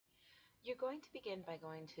You're going to begin by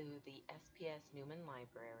going to the SPS Newman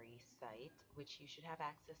Library site, which you should have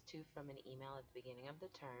access to from an email at the beginning of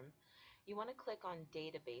the term. You want to click on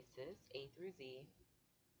Databases, A through Z,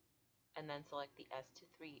 and then select the S to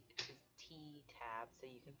 3 to T tab so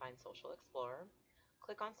you can find Social Explorer.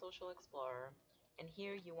 Click on Social Explorer, and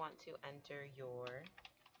here you want to enter your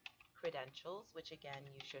credentials, which again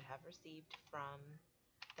you should have received from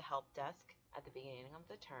the help desk at the beginning of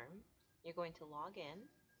the term. You're going to log in,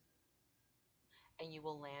 and you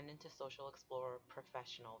will land into Social Explorer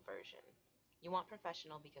Professional version. You want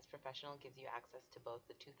Professional because Professional gives you access to both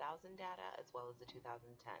the 2000 data as well as the 2010.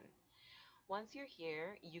 Once you're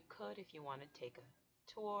here, you could, if you want to, take a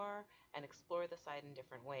tour and explore the site in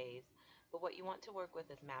different ways, but what you want to work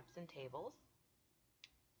with is maps and tables,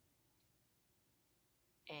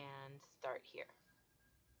 and start here.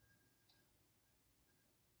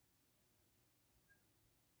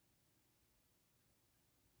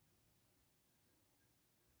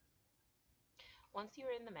 Once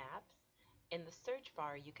you're in the maps, in the search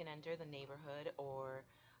bar you can enter the neighborhood or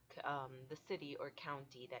the city or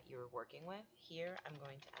county that you're working with. Here I'm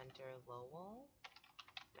going to enter Lowell,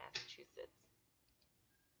 Massachusetts,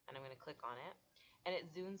 and I'm going to click on it, and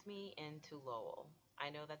it zooms me into Lowell.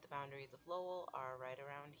 I know that the boundaries of Lowell are right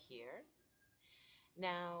around here.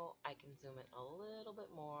 Now I can zoom in a little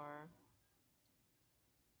bit more.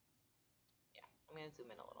 Yeah, I'm going to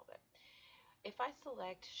zoom in a little bit. If I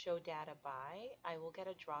select Show Data By, I will get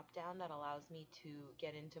a drop down that allows me to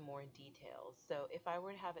get into more details. So if I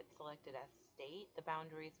were to have it selected as state, the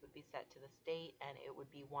boundaries would be set to the state and it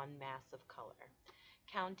would be one mass of color.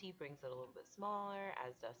 County brings it a little bit smaller,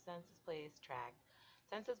 as does census place, tract.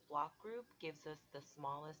 Census block group gives us the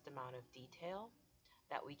smallest amount of detail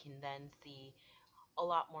that we can then see a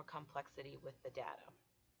lot more complexity with the data.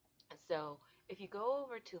 So if you go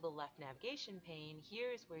over to the left navigation pane,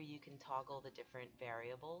 here's where you can toggle the different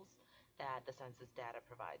variables that the census data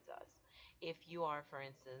provides us. If you are, for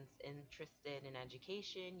instance, interested in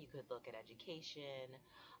education, you could look at education,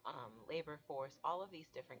 labor force, all of these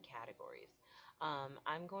different categories.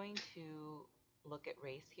 I'm going to look at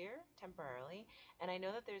race here temporarily, and I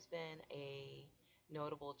know that there's been a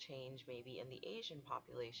notable change maybe in the Asian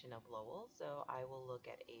population of Lowell, so I will look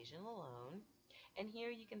at Asian alone. And here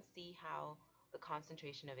you can see how the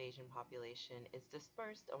concentration of Asian population is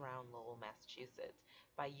dispersed around Lowell, Massachusetts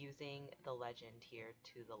by using the legend here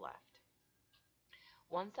to the left.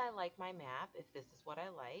 Once I like my map, if this is what I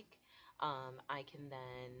like, I can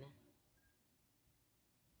then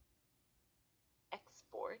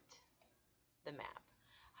export the map.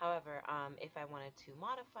 However, if I wanted to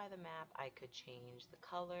modify the map, I could change the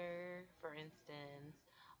color, for instance,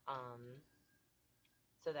 um,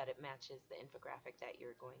 so that it matches the infographic that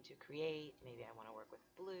you're going to create. Maybe I want to work with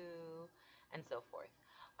blue and so forth.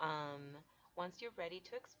 Once you're ready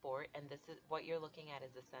to export, and this is what you're looking at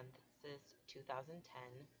is the Census 2010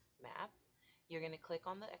 map, you're going to click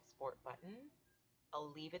on the export button.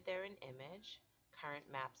 I'll leave it there in image, current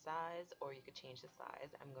map size, or you could change the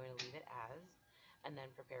size. I'm going to leave it as, and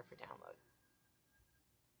then prepare for download.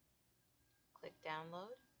 Click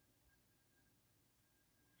download,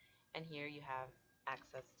 and here you have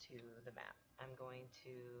access to the map. I'm going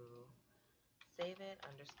to save it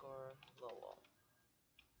underscore Lowell,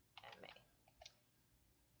 MA.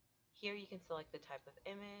 Here you can select the type of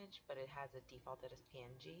image, but it has it defaulted as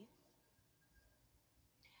PNG.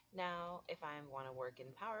 Now, if I want to work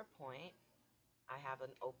in PowerPoint, I have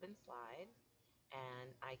an open slide,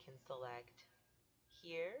 and I can select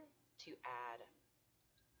here to add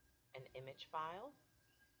an image file,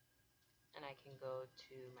 and I can go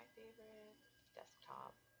to my favorite,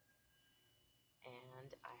 desktop, and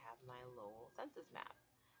I have my Lowell census map.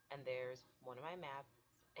 And there's one of my maps.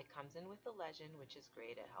 It comes in with the legend, which is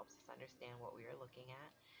great. It helps us understand what we are looking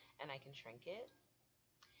at. And I can shrink it.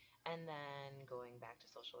 And then going back to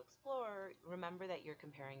Social Explorer, remember that you're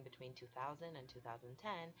comparing between 2000 and 2010,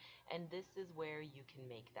 and this is where you can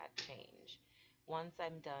make that change. Once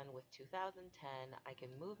I'm done with 2010, I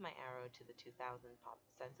can move my arrow to the 2000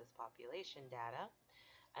 census population data,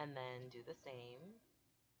 and then do the same,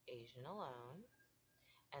 Asian alone.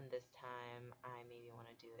 And this time I maybe want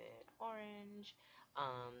to do it orange.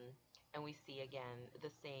 And we see again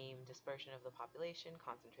the same dispersion of the population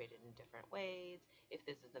concentrated in different ways. If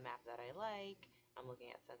this is the map that I like, I'm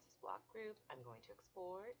looking at census block group, I'm going to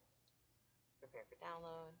export, prepare for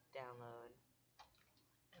download, download,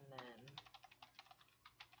 and then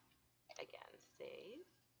again save.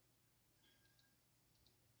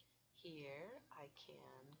 Here I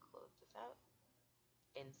can close this out,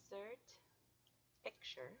 insert,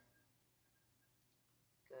 picture,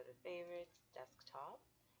 go to favorites, desktop,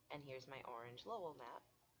 and here's my orange Lowell map,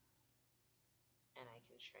 and I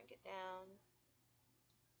can shrink it down.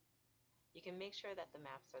 You can make sure that the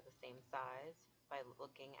maps are the same size by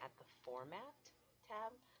looking at the Format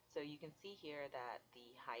tab. So you can see here that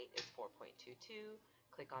the height is 4.22.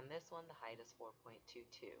 Click on this one, the height is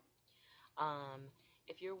 4.22.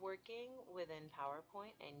 If you're working within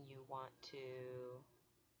PowerPoint and you want to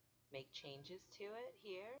make changes to it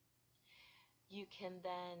here, you can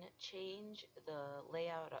then change the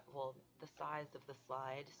layout, well, the size of the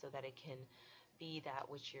slide so that it can be that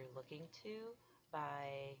which you're looking to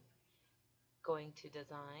by going to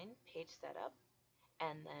Design, Page Setup,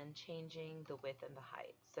 and then changing the width and the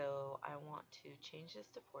height. So I want to change this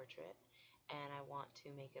to Portrait, and I want to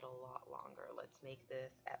make it a lot longer. Let's make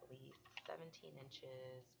this at least 17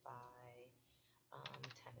 inches by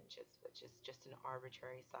 10 inches, which is just an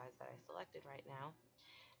arbitrary size that I selected right now.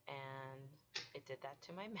 And it did that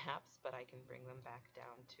to my maps, but I can bring them back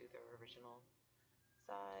down to their original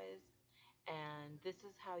size. And this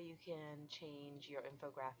is how you can change your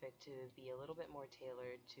infographic to be a little bit more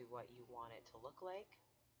tailored to what you want it to look like.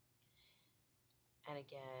 And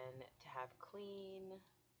again, to have clean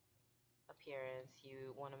appearance,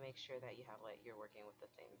 you want to make sure that you have you're working with the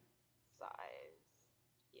same size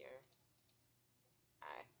here.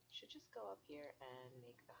 I should just go up here and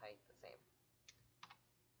make the height the same.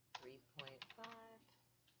 3.5,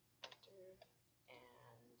 enter,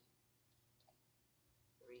 and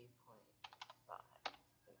 3.5,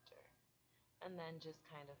 enter. And then just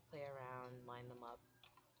kind of play around, line them up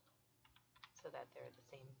so that they're at the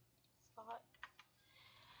same spot.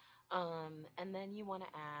 And then you want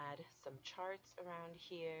to add some charts around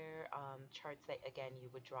here, charts that again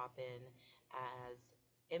you would drop in as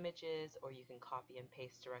images, or you can copy and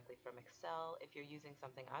paste directly from Excel. If you're using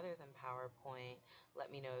something other than PowerPoint, let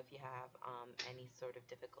me know if you have any sort of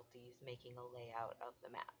difficulties making a layout of the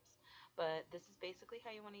maps. But this is basically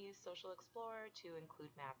how you want to use Social Explorer to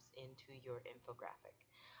include maps into your infographic.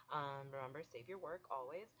 Remember, save your work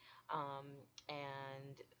always,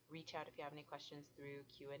 and reach out if you have any questions through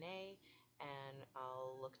Q&A, and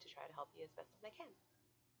I'll look to try to help you as best as I can.